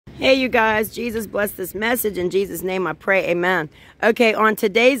Hey, you guys, Jesus bless this message. In Jesus' name I pray, amen. Okay, on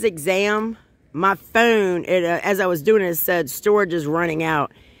today's exam, my phone, as I was doing it, said storage is running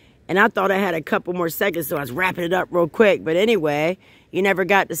out. And I thought I had a couple more seconds, so I was wrapping it up real quick. But anyway, you never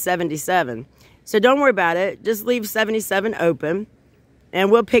got to 77. So don't worry about it. Just leave 77 open,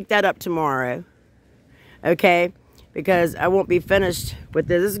 and we'll pick that up tomorrow. Okay? Because I won't be finished with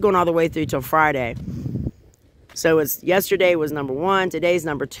this. This is going all the way through till Friday. So it's yesterday was number 1, today's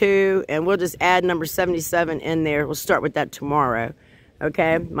number 2, and we'll just add number 77 in there. We'll start with that tomorrow.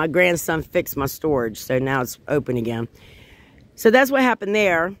 Okay? My grandson fixed my storage, so now it's open again. So that's what happened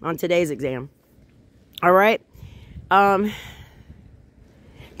there on today's exam. All right? Don't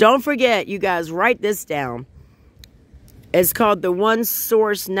forget, you guys, write this down. It's called the One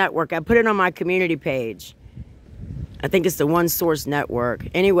Source Network. I put it on my community page. I think it's the One Source Network.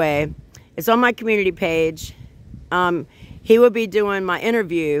 Anyway, it's on my community page. He will be doing my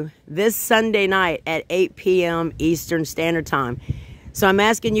interview this Sunday night at 8 p.m. Eastern Standard Time. So I'm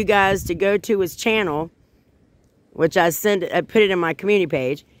asking you guys to go to his channel, which I put it in my community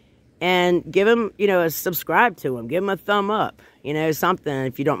page, and give him, subscribe to him. Give him a thumb up, something,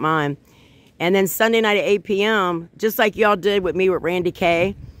 if you don't mind. And then Sunday night at 8 p.m., just like y'all did with me with Randy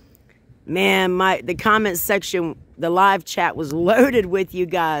K, man, the comment section, the live chat was loaded with you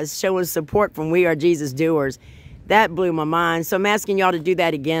guys showing support from We Are Jesus Doers. That blew my mind. So I'm asking y'all to do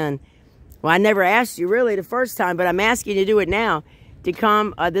that again. Well, I never asked you really the first time, but I'm asking you to do it now. To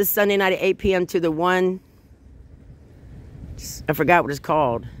come this Sunday night at 8 p.m. to the I forgot what it's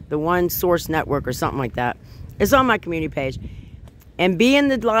called. The One Source Network or something like that. It's on my community page. And be in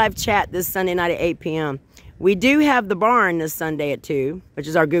the live chat this Sunday night at 8 p.m. We do have the barn this Sunday at 2, which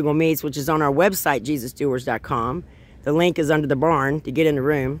is our Google Meets, which is on our website, JesusDoers.com. The link is under the barn to get in the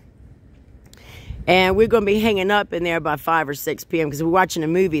room. And we're going to be hanging up in there by 5 or 6 p.m. because we're watching a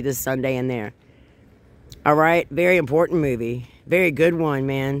movie this Sunday in there. All right? Very important movie. Very good one,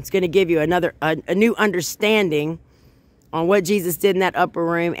 man. It's going to give you a new understanding on what Jesus did in that upper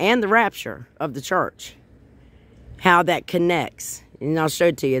room and the rapture of the church. How that connects. And I'll show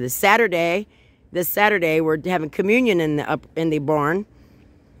it to you. This Saturday, we're having communion in the barn.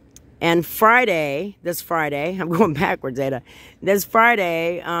 And this Friday, I'm going backwards, Ada. This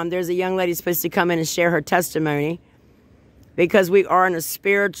Friday, there's a young lady supposed to come in and share her testimony. Because we are in a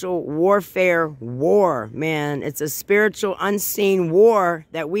spiritual warfare war, man. It's a spiritual unseen war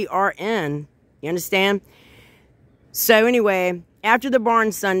that we are in. You understand? So anyway, after the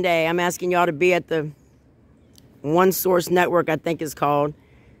barn Sunday, I'm asking y'all to be at the One Source Network, I think it's called.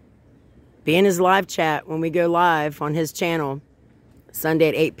 Be in his live chat when we go live on his channel. Sunday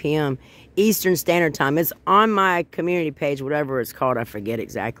at 8 p.m. Eastern Standard Time. It's on my community page, whatever it's called. I forget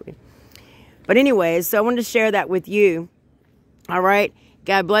exactly. But anyways, so I wanted to share that with you. All right.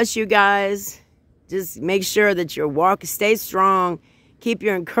 God bless you guys. Just make sure that your walk, stay strong. Keep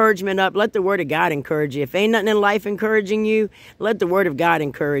your encouragement up. Let the Word of God encourage you. If ain't nothing in life encouraging you, let the Word of God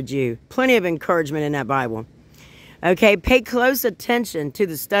encourage you. Plenty of encouragement in that Bible. Okay. Pay close attention to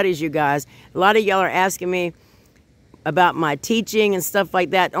the studies, you guys. A lot of y'all are asking me about my teaching and stuff like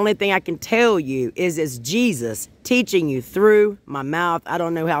that. The only thing I can tell you is it's Jesus teaching you through my mouth. I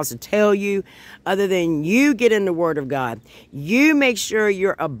don't know how else to tell you other than you get in the Word of God. You make sure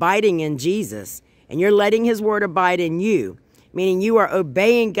you're abiding in Jesus and you're letting His Word abide in you, meaning you are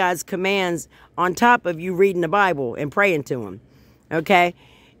obeying God's commands on top of you reading the Bible and praying to Him. Okay?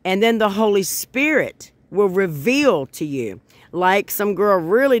 And then the Holy Spirit will reveal to you, like some girl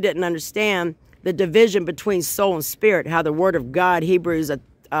really didn't understand the division between soul and spirit, how the Word of God, Hebrews,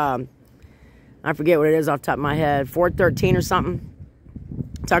 I forget what it is off the top of my head, 4:13 or something,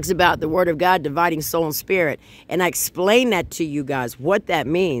 talks about the Word of God dividing soul and spirit. And I explained that to you guys, what that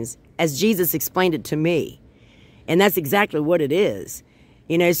means, as Jesus explained it to me. And that's exactly what it is.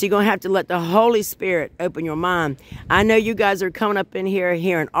 So you're going to have to let the Holy Spirit open your mind. I know you guys are coming up in here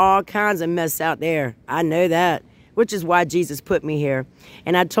hearing all kinds of mess out there. I know that. Which is why Jesus put me here.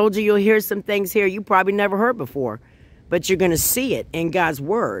 And I told you you'll hear some things here you probably never heard before. But you're going to see it in God's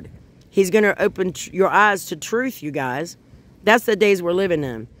Word. He's going to open your eyes to truth, you guys. That's the days we're living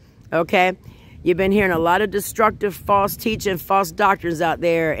in. Okay? You've been hearing a lot of destructive, false teaching, false doctrines out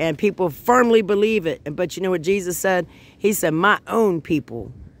there. And people firmly believe it. But you know what Jesus said? He said, my own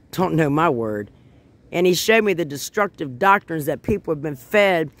people don't know my Word. And He showed me the destructive doctrines that people have been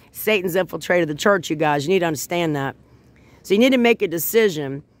fed. Satan's infiltrated the church, you guys. You need to understand that. So you need to make a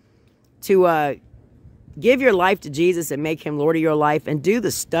decision to give your life to Jesus and make Him Lord of your life. And do the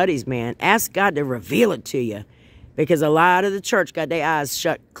studies, man. Ask God to reveal it to you. Because a lot of the church got their eyes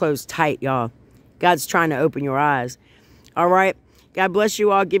shut, closed tight, y'all. God's trying to open your eyes. All right? God bless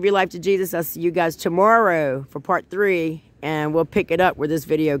you all. Give your life to Jesus. I'll see you guys tomorrow for part 3, and we'll pick it up where this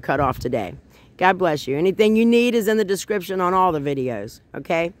video cut off today. God bless you. Anything you need is in the description on all the videos,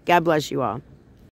 okay? God bless you all.